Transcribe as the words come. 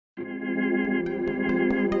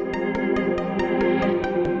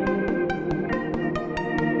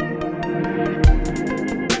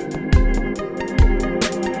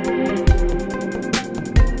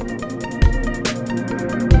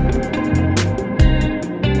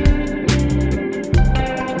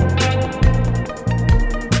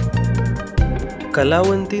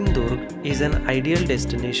Kalavantin Durg is an ideal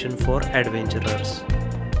destination for adventurers.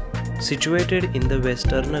 Situated in the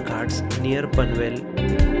western ghats near Panvel.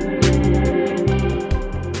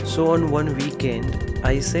 So on one weekend,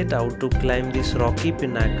 I set out to climb this rocky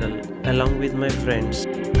pinnacle along with my friends.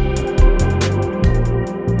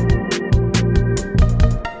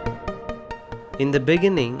 In the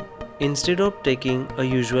beginning, instead of taking a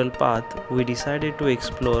usual path, we decided to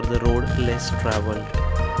explore the road less traveled.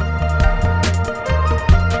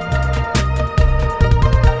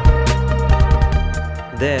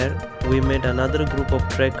 There, we met another group of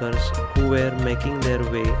trekkers who were making their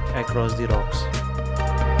way across the rocks.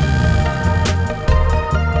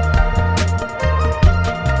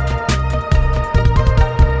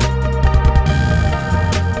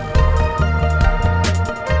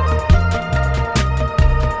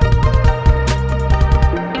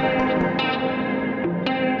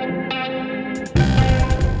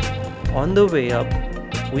 On the way up,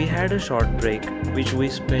 we had a short break which we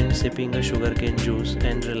spent sipping a sugarcane juice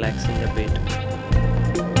and relaxing a bit.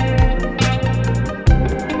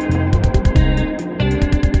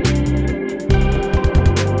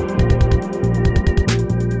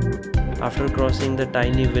 After crossing the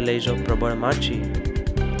tiny village of Prabal Machi,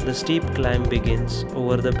 the steep climb begins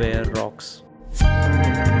over the bare rocks.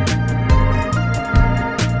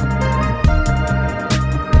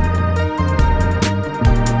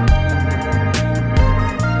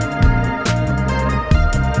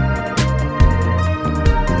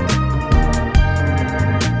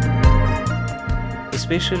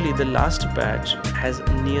 Especially the last patch has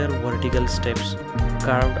near vertical steps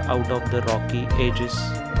carved out of the rocky edges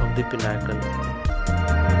of the pinnacle.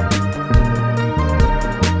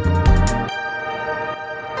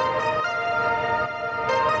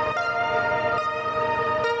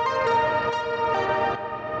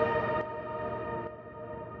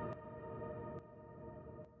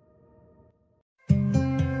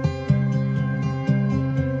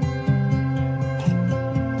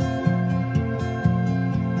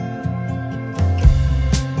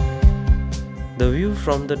 The view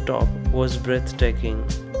from the top was breathtaking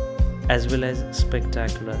as well as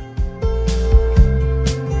spectacular.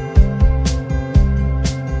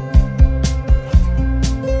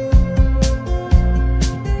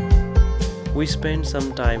 We spent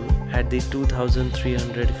some time at the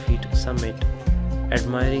 2,300 feet summit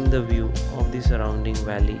admiring the view of the surrounding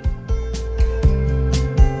valley.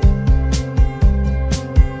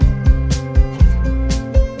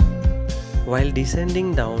 While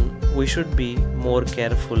descending down, we should be more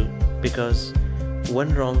careful because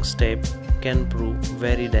one wrong step can prove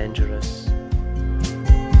very dangerous.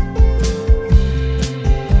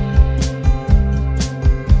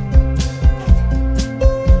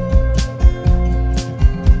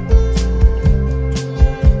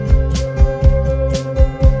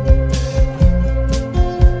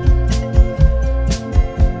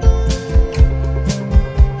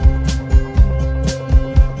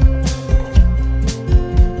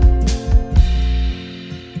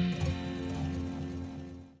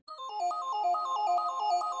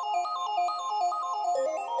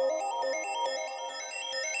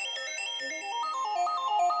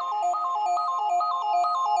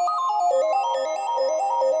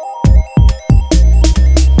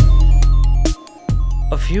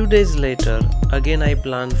 A few days later, again I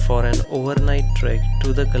planned for an overnight trek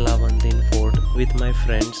to the Kalavantin Fort with my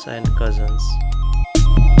friends and cousins.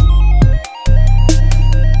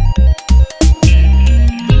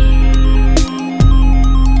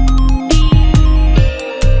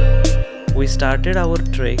 We started our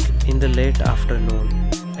trek in the late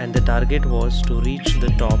afternoon and the target was to reach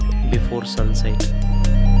the top before sunset.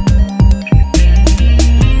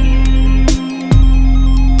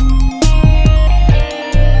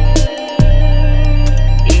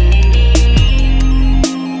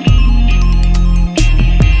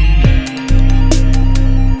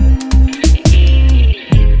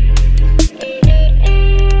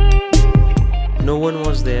 No one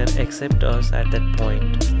was there except us at that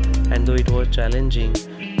point, and though it was challenging,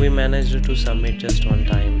 we managed to summit just on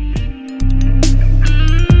time.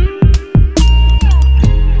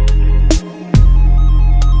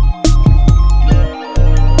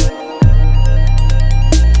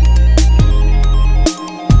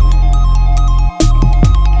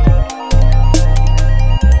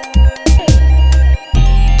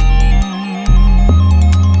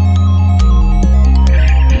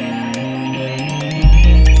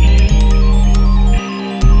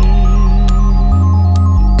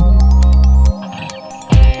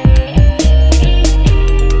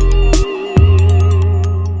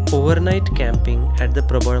 Overnight camping at the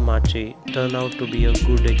Prabal Machi turned out to be a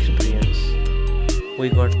good experience. We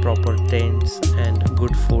got proper tents and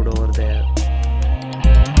good food over there.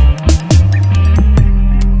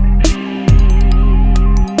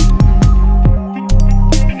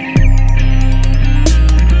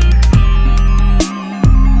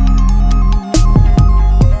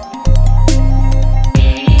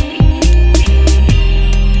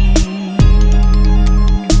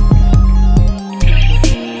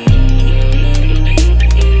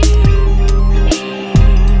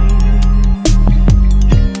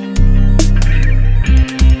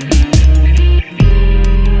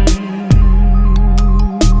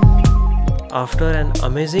 After an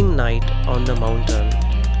amazing night on the mountain,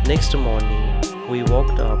 next morning we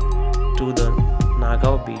walked up to the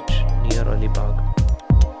Nagaon Beach near Alibag.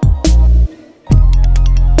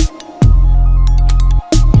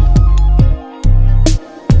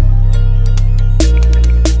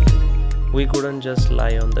 We couldn't just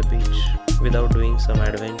lie on the beach without doing some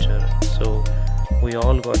adventure, so we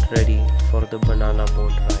all got ready for the banana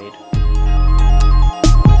boat ride.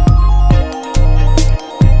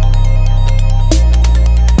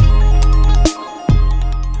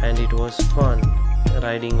 And it was fun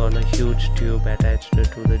riding on a huge tube attached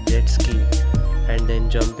to the jet ski and then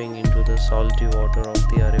jumping into the salty water of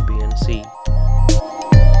the Arabian Sea.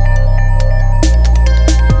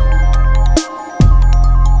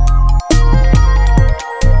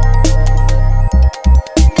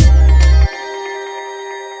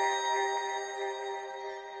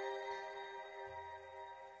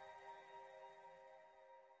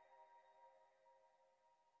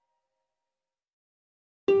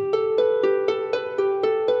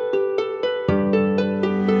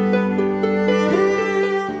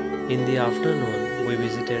 In the afternoon, we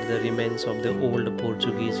visited the remains of the old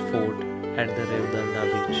Portuguese fort at the Revdanda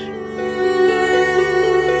Beach.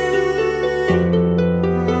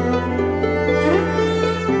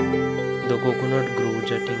 The coconut grove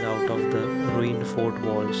jutting out of the ruined fort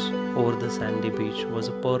walls over the sandy beach was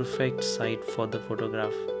a perfect sight for the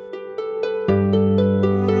photograph.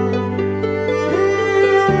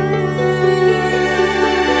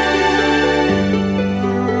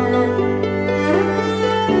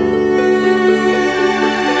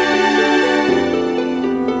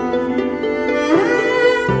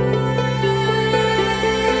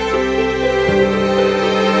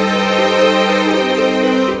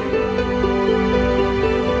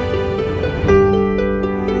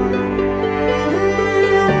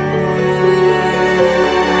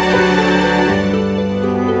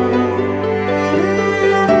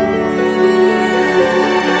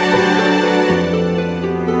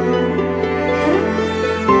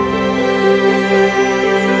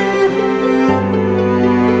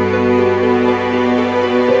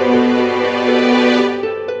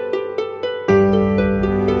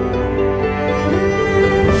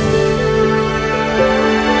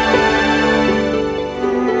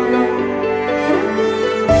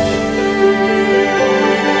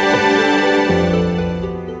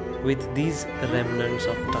 With these remnants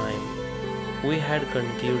of time, we had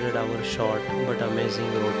concluded our short but amazing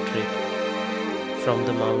road trip from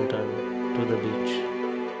the mountain to the beach.